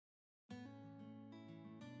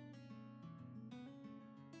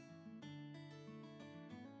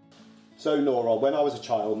So Nora, when I was a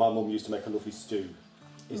child, my mum used to make a lovely stew.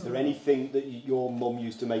 Is there anything that your mum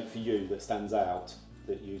used to make for you that stands out,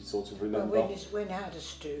 that you sort of remember? Well, when I had a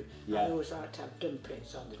stew, I always liked to have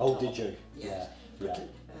dumplings on the top. Oh, did you? Yes. Yeah.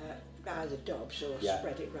 Either dobs or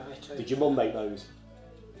spread it right over. Did your mum make those?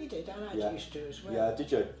 He did, and I used to as well. Yeah,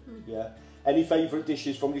 did you? Yeah. Any favourite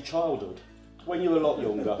dishes from your childhood? When you were a lot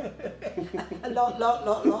younger? A lot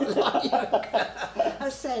younger. I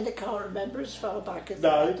was saying I can't remember as far back as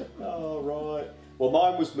that. Oh, right. Well,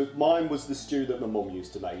 mine was the stew that my mum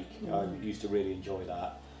used to make. I used to really enjoy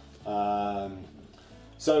that.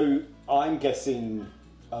 So I'm guessing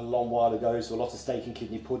a long while ago, so a lot of steak and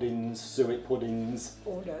kidney puddings, suet puddings,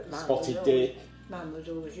 spotted dip. Mum would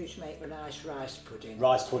always used to make a nice rice pudding.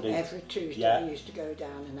 Rice pudding. Every Tuesday we used to go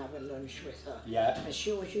down and have a lunch with her. Yeah. And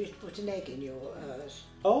she always used to put an egg in hers.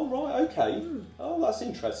 Oh, right, okay. Oh, that's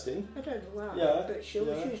interesting. I don't know why, but she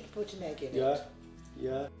always used to put an egg in it.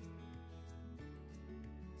 Yeah.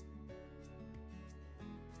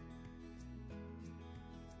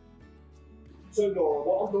 So Laura,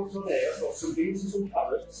 what I've got on here, I've got some beans and some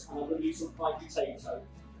carrots, and I'm going to do some fried potato.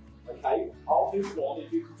 Okay, I'll do one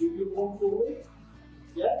if you could do the other one for me.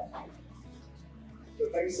 Yeah? So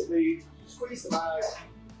basically, squeeze them out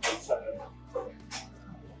and turn.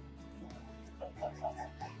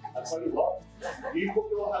 I tell you what, you put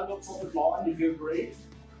your hand on top of mine if you agree.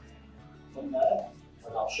 From there,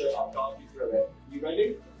 and I'll guide you through it. You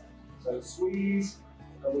ready? So squeeze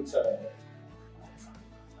and we turn.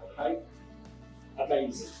 Okay?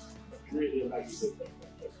 Amazing. Really amazing.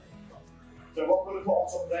 So what I'm going to put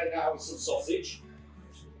on top there now is some sausage.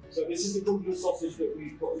 So this is the Cumberland sausage that we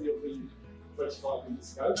put in the oven 25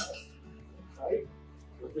 minutes ago. Okay,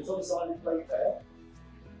 we'll put it on the side of the plate there.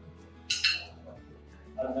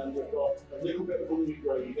 And then we've got a little bit of onion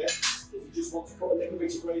gravy. If you just want to put a little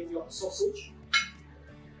bit of gravy on the sausage.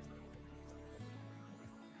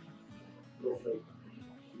 Lovely.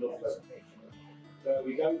 Lovely. There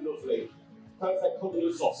we go, lovely. Perfect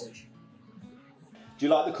Cumberland sausage. Do you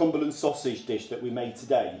like the Cumberland sausage dish that we made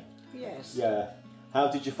today? Yes. Yeah. How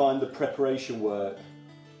did you find the preparation work?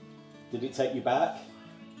 Did it take you back?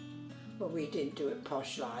 Well, we didn't do it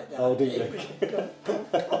posh like that. Oh, did you?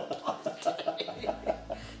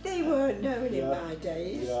 They weren't known in my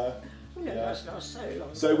days. Yeah. Oh, no, that's not so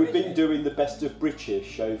long So ago, we've been doing the best of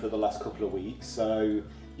British over the last couple of weeks. So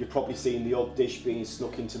you've probably seen the odd dish being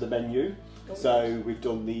snuck into the menu. Oh, so yes. we've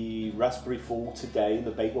done the raspberry fool today and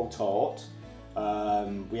the Bakewell tart.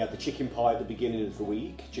 We had the chicken pie at the beginning of the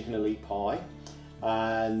week, chicken elite pie.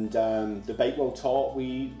 And the Bakewell tart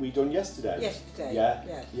we done yesterday. Yesterday,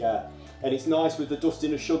 yeah. And it's nice with the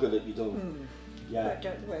dusting of sugar that you done. Yeah. I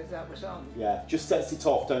don't know whether that was on. Yeah, just sets it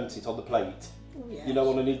off, don't it, on the plate? Oh, yes. You know,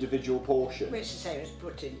 on an individual portion. Well, it's the same as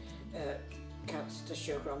putting caster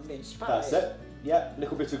sugar on mince pies. That's it. Yeah,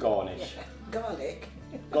 little bit of garnish. Yeah. Garlic.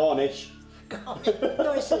 Garnish. Garlic.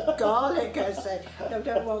 No, I said garlic. I said, no, I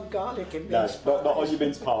don't want garlic in mince pies. No, not on your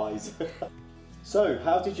mince pies. So,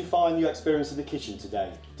 how did you find your experience in the kitchen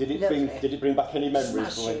today? Did it bring back any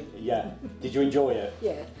memories? Smashing. Yeah. Did you enjoy it?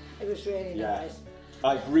 Yeah, it was really nice.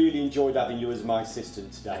 I've really enjoyed having you as my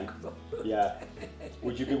assistant today. Yeah.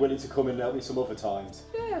 Would you be willing to come and help me some other times?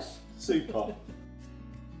 Yes. Super.